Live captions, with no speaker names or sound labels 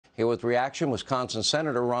Here with reaction, Wisconsin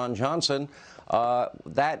Senator Ron Johnson.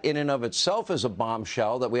 That in and of itself is a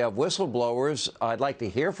bombshell that we have whistleblowers. I'd like to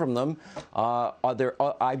hear from them.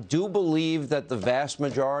 I do believe that the vast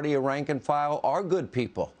majority of rank and file are good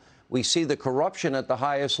people. We see the corruption at the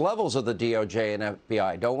highest levels of the DOJ and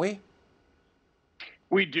FBI, don't we?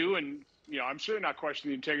 We do, and I'm certainly not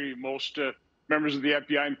questioning the integrity of most members of the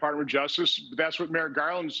FBI and Department of Justice, but that's what Merrick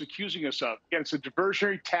Garland is accusing us of. Again, it's a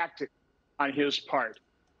diversionary tactic on his part.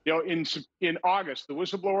 In August, the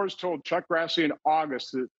whistleblowers told Chuck Grassley in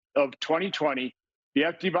August of 2020, the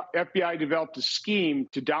FBI developed a scheme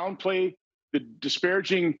to downplay the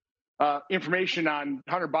disparaging information on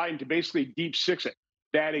Hunter Biden to basically deep six it.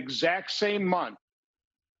 That exact same month,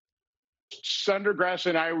 Senator Grassley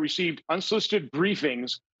and I received unsolicited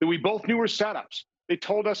briefings that we both knew were setups. They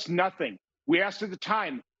told us nothing. We asked at the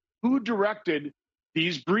time, who directed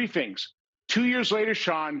these briefings? 2 years later,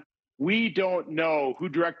 Sean, we don't know who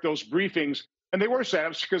directed those briefings. And they were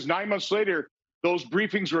setups because 9 months later, those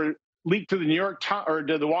briefings were leaked to the New York Times or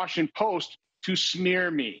to the Washington Post to smear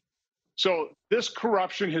me. So this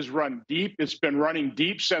corruption has run deep. It's been running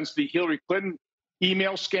deep since the Hillary Clinton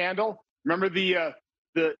email scandal. Remember the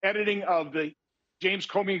editing of the James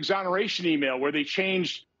Comey exoneration email where they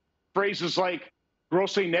changed phrases like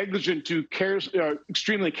grossly negligent to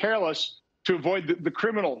extremely careless to avoid the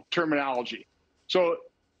criminal terminology. So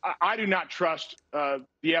I do not trust the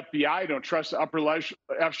FBI. I don't trust the upper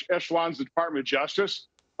echelons of the Department of Justice.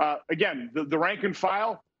 Again, the rank and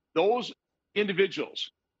file, those individuals,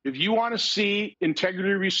 if you want to see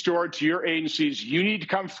integrity restored to your agencies, you need to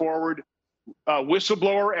come forward.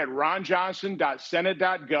 Whistleblower at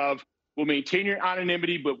ronjohnson.senate.gov will maintain your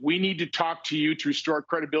anonymity, but we need to talk to you to restore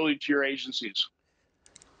credibility to your agencies.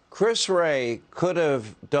 Chris Wray could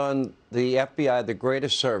have done the FBI the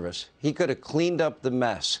greatest service. He could have cleaned up the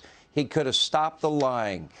mess. He could have stopped the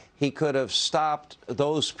lying. He could have stopped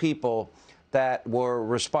those people that were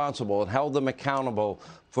responsible and held them accountable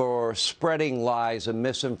for spreading lies and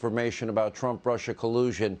misinformation about Trump-Russia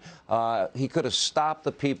collusion. He could have stopped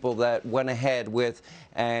the people that went ahead with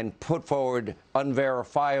and put forward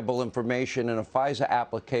unverifiable information in a FISA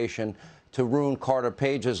application to ruin Carter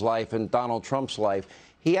Page's life and Donald Trump's life.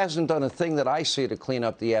 He hasn't done a thing that I see to clean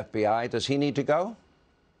up the FBI. Does he need to go?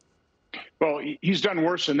 Well, he's done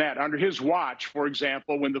worse than that. Under his watch, for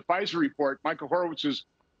example, when the FISA report, Michael Horowitz's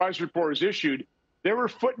FISA report was issued, there were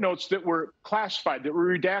footnotes that were classified, that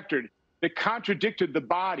were redacted, that contradicted the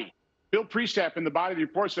body. Bill Priestap in the body of the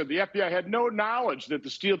report said the FBI had no knowledge that the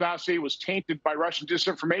Steele dossier was tainted by Russian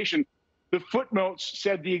disinformation. The footnotes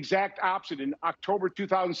said the exact opposite. In October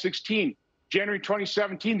 2016, January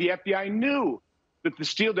 2017, the FBI knew that the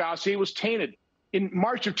Steele dossier was tainted. In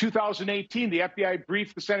March of 2018, the FBI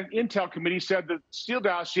briefed the Senate Intel Committee, said that the Steele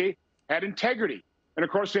dossier had integrity. And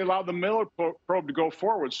of course, they allowed the Miller probe to go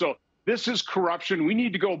forward. So this is corruption. We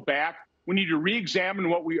need to go back. We need to re-examine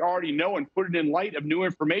what we already know and put it in light of new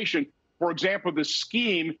information. For example, the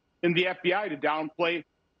scheme in the FBI to downplay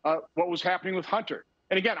what was happening with Hunter.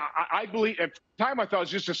 And again, I believe at the time I thought it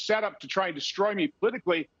was just a setup to try and destroy me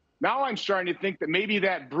politically. Now I'm starting to think that maybe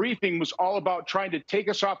that briefing was all about trying to take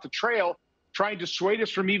us off the trail, trying to dissuade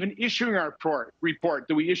us from even issuing our report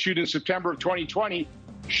that we issued in September of 2020.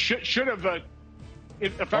 Should have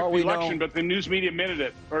affected the election, but the news media omitted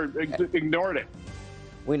it or ignored it.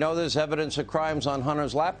 We know there's evidence of crimes on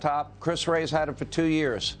Hunter's laptop. Chris Wray's had it for 2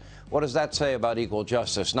 years. What does that say about equal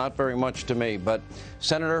justice? Not very much to me. But,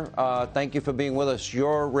 Senator, thank you for being with us.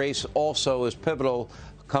 Your race also is pivotal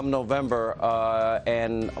come November,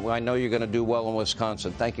 and I know you're going to do well in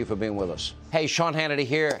Wisconsin. Thank you for being with us. Hey, Sean Hannity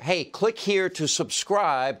here. Hey, click here to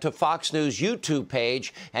subscribe to Fox News YouTube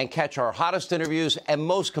page and catch our hottest interviews and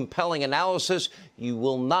most compelling analysis. You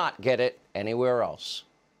will not get it anywhere else.